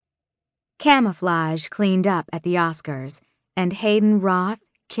Camouflage cleaned up at the Oscars, and Hayden Roth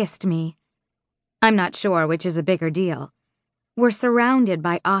kissed me. I'm not sure which is a bigger deal. We're surrounded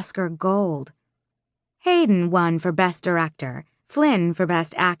by Oscar gold. Hayden won for Best Director, Flynn for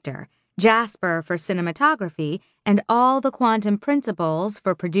Best Actor, Jasper for Cinematography, and all the Quantum Principals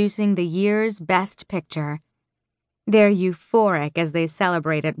for producing the year's Best Picture. They're euphoric as they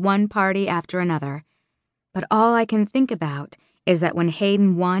celebrate at one party after another. But all I can think about is that when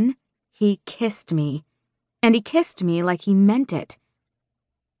Hayden won, he kissed me. And he kissed me like he meant it.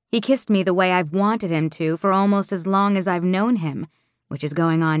 He kissed me the way I've wanted him to for almost as long as I've known him, which is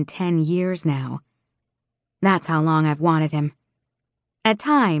going on 10 years now. That's how long I've wanted him. At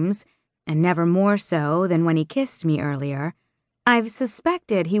times, and never more so than when he kissed me earlier, I've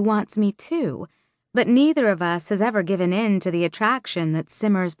suspected he wants me too, but neither of us has ever given in to the attraction that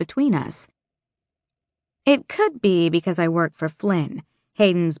simmers between us. It could be because I work for Flynn,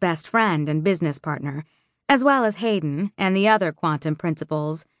 Hayden's best friend and business partner, as well as Hayden and the other Quantum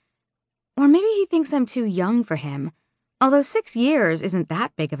Principals. Or maybe he thinks I'm too young for him, although 6 years isn't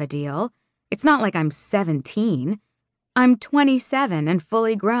that big of a deal. It's not like I'm 17. I'm 27 and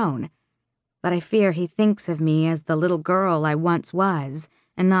fully grown. But I fear he thinks of me as the little girl I once was,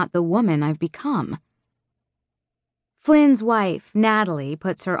 and not the woman I've become. Flynn's wife, Natalie,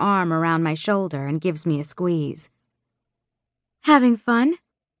 puts her arm around my shoulder and gives me a squeeze. Having fun?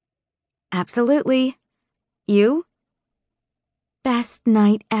 Absolutely. You? Best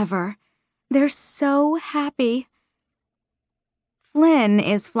night ever. They're so happy. Flynn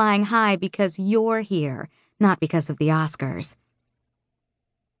is flying high because you're here, not because of the Oscars.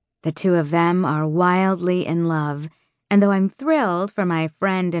 The two of them are wildly in love, and though I'm thrilled for my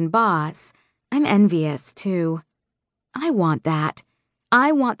friend and boss, I'm envious too. I want that.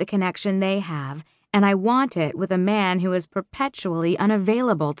 I want the connection they have, and I want it with a man who is perpetually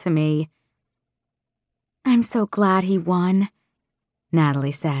unavailable to me. I'm so glad he won,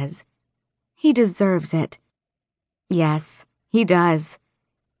 Natalie says. He deserves it. Yes, he does.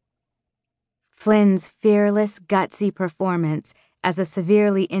 Flynn's fearless, gutsy performance as a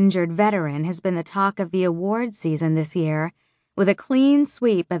severely injured veteran has been the talk of the awards season this year, with a clean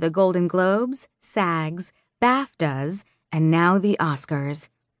sweep at the Golden Globes, SAGs, BAFTAs, and now the Oscars.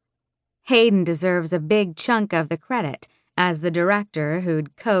 Hayden deserves a big chunk of the credit as the director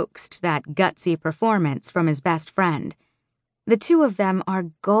who'd coaxed that gutsy performance from his best friend. The two of them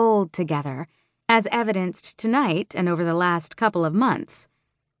are gold together, as evidenced tonight and over the last couple of months.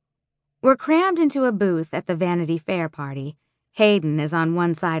 We're crammed into a booth at the Vanity Fair party. Hayden is on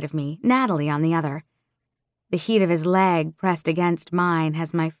one side of me, Natalie on the other. The heat of his leg pressed against mine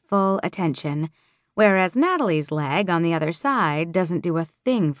has my full attention, whereas Natalie's leg on the other side doesn't do a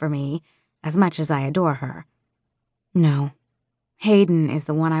thing for me, as much as I adore her. No, Hayden is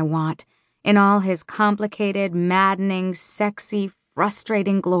the one I want, in all his complicated, maddening, sexy,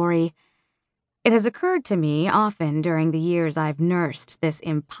 frustrating glory. It has occurred to me often during the years I've nursed this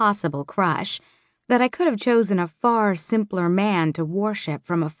impossible crush that I could have chosen a far simpler man to worship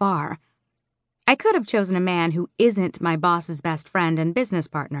from afar. I could have chosen a man who isn't my boss's best friend and business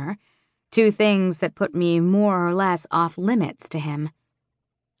partner, two things that put me more or less off limits to him.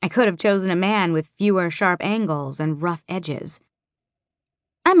 I could have chosen a man with fewer sharp angles and rough edges.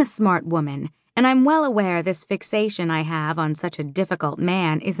 I'm a smart woman, and I'm well aware this fixation I have on such a difficult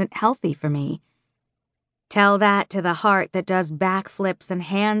man isn't healthy for me. Tell that to the heart that does backflips and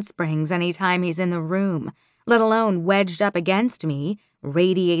handsprings any time he's in the room, let alone wedged up against me,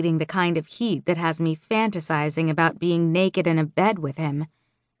 radiating the kind of heat that has me fantasizing about being naked in a bed with him.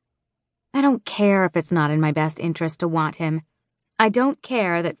 I don't care if it's not in my best interest to want him. I don't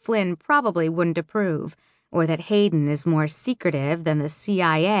care that Flynn probably wouldn't approve, or that Hayden is more secretive than the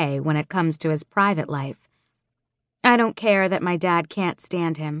CIA when it comes to his private life. I don't care that my dad can't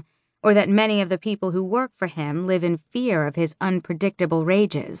stand him, or that many of the people who work for him live in fear of his unpredictable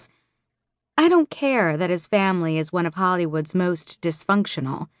rages. I don't care that his family is one of Hollywood's most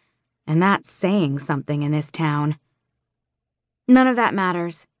dysfunctional, and that's saying something in this town. None of that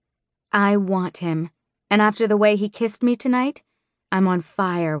matters. I want him, and after the way he kissed me tonight, I'm on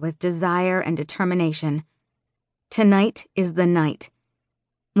fire with desire and determination. Tonight is the night.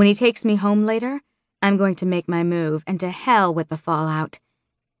 When he takes me home later, I'm going to make my move, and to hell with the fallout.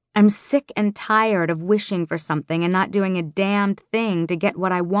 I'm sick and tired of wishing for something and not doing a damned thing to get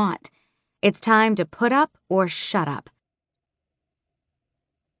what I want. It's time to put up or shut up.